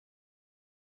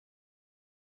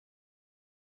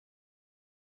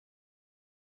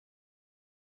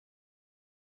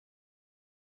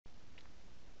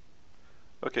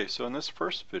Okay, so in this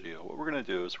first video, what we're going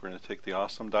to do is we're going to take the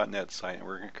awesome.net site and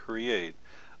we're going to create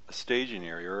a staging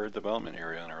area or a development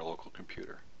area on our local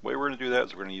computer. The way we're going to do that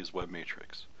is we're going to use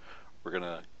WebMatrix. We're going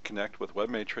to connect with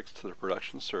WebMatrix to the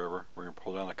production server. We're going to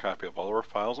pull down a copy of all of our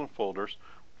files and folders,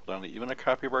 pull down even a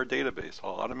copy of our database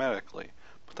all automatically,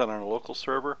 put that on a local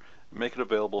server, and make it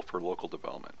available for local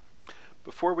development.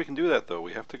 Before we can do that though,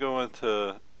 we have to go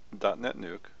into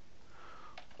DotNetNuke,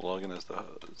 log in as the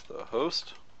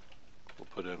host. We'll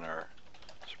put in our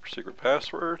super secret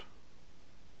password.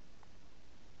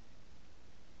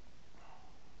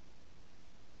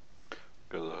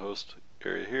 Go to the host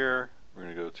area here. We're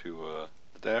going to go to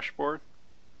the dashboard.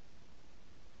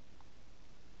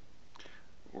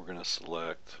 We're going to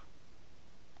select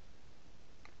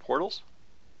portals.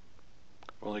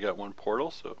 We've only got one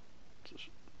portal, so it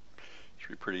should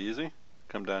be pretty easy.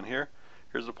 Come down here.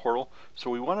 Here's the portal. So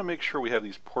we want to make sure we have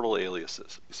these portal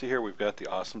aliases. You see here we've got the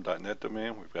awesome.net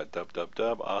domain, we've got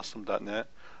www.awesome.net.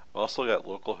 I've also got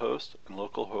localhost and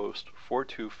localhost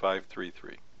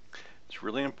 42533. It's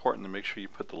really important to make sure you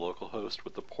put the localhost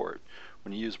with the port.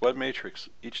 When you use WebMatrix,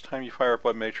 each time you fire up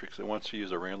WebMatrix, it wants to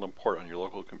use a random port on your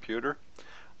local computer. I'll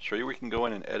show you we can go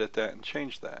in and edit that and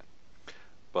change that.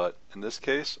 But in this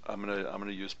case, I'm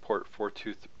gonna use port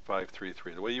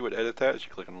 42533. The way you would edit that is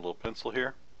you click on the little pencil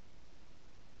here.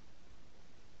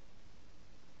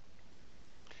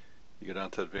 You go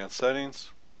down to advanced settings,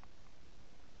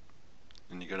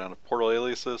 and you go down to portal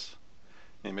aliases,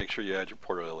 and make sure you add your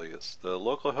portal alias. The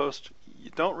localhost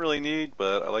you don't really need,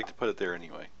 but I like to put it there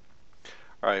anyway.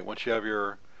 Alright, once you have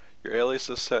your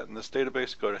aliases set in this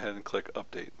database, go ahead and click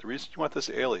update. The reason you want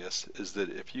this alias is that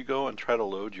if you go and try to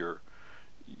load your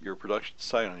production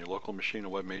site on your local machine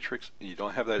in WebMatrix and you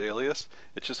don't have that alias,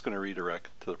 it's just going to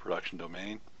redirect to the production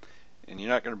domain, and you're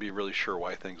not going to be really sure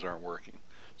why things aren't working.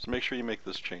 So make sure you make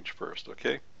this change first,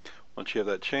 okay? Once you have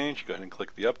that change, go ahead and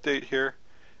click the update here,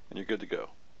 and you're good to go.